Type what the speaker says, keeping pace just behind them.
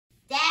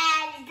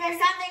there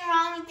something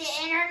wrong with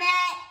the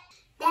internet?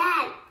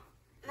 Dad,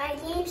 my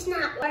game's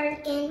not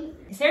working.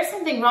 Is there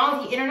something wrong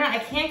with the internet? I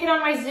can't get on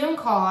my Zoom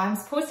call. I'm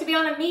supposed to be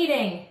on a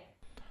meeting.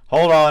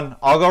 Hold on,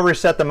 I'll go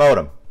reset the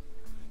modem.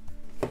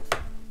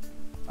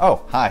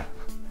 Oh, hi.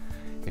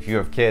 If you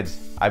have kids,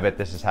 I bet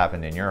this has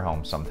happened in your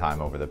home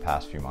sometime over the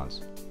past few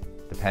months.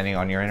 Depending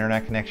on your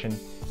internet connection,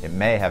 it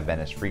may have been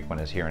as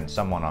frequent as hearing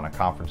someone on a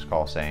conference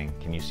call saying,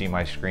 "Can you see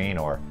my screen?"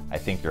 or "I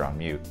think you're on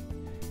mute."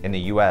 In the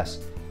US,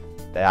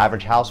 the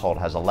average household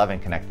has 11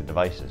 connected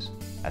devices.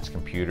 That's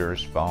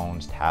computers,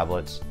 phones,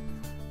 tablets,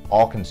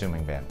 all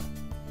consuming bandwidth.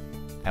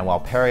 And while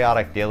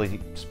periodic daily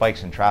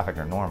spikes in traffic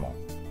are normal,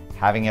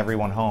 having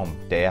everyone home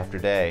day after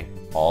day,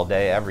 all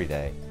day, every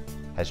day,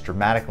 has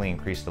dramatically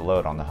increased the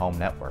load on the home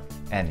network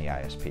and the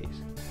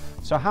ISPs.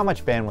 So how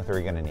much bandwidth are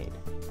we going to need?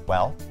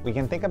 Well, we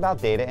can think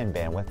about data and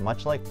bandwidth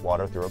much like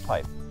water through a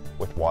pipe,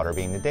 with water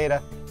being the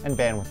data and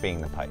bandwidth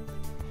being the pipe.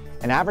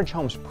 An average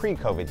home's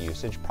pre-COVID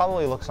usage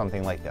probably looks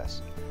something like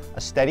this: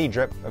 a steady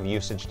drip of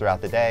usage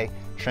throughout the day,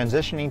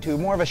 transitioning to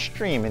more of a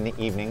stream in the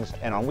evenings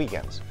and on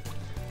weekends.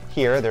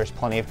 Here, there's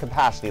plenty of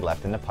capacity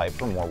left in the pipe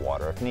for more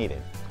water if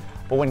needed.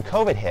 But when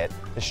COVID hit,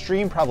 the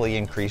stream probably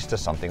increased to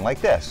something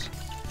like this,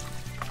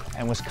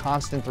 and was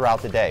constant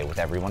throughout the day with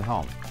everyone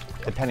home.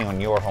 Depending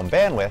on your home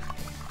bandwidth,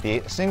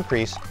 this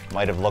increase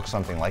might have looked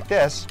something like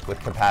this, with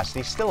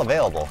capacity still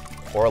available,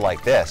 or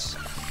like this,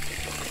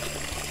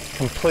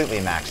 completely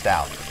maxed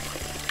out.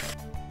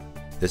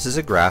 This is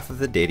a graph of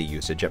the data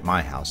usage at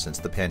my house since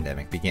the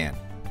pandemic began.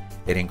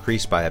 It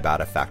increased by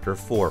about a factor of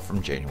 4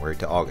 from January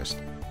to August.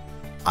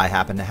 I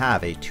happen to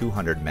have a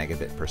 200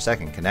 megabit per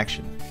second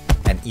connection,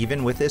 and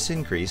even with this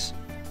increase,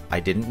 I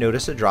didn't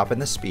notice a drop in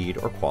the speed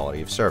or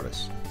quality of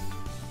service.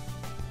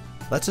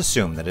 Let's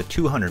assume that a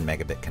 200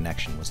 megabit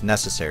connection was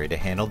necessary to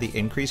handle the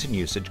increase in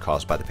usage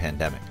caused by the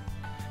pandemic.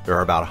 There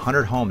are about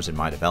 100 homes in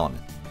my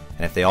development,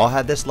 and if they all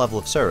had this level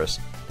of service,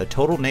 the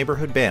total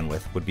neighborhood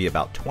bandwidth would be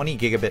about 20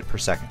 gigabit per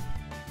second.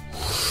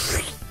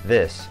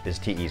 This is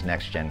TE's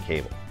next-gen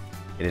cable.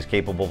 It is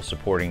capable of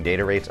supporting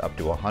data rates up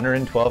to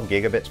 112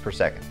 gigabits per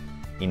second,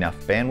 enough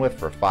bandwidth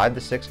for 5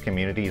 to 6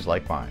 communities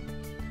like mine.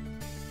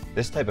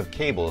 This type of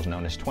cable is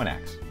known as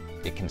Twinax.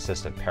 It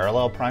consists of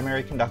parallel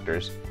primary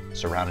conductors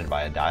surrounded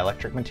by a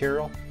dielectric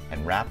material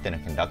and wrapped in a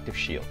conductive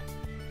shield.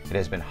 It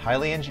has been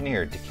highly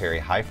engineered to carry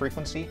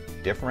high-frequency,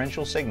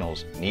 differential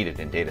signals needed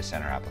in data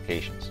center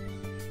applications.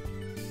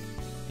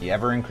 The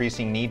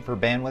ever-increasing need for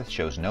bandwidth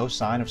shows no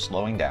sign of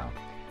slowing down,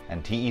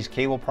 and TE's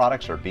cable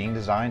products are being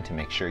designed to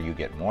make sure you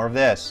get more of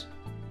this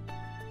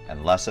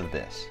and less of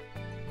this.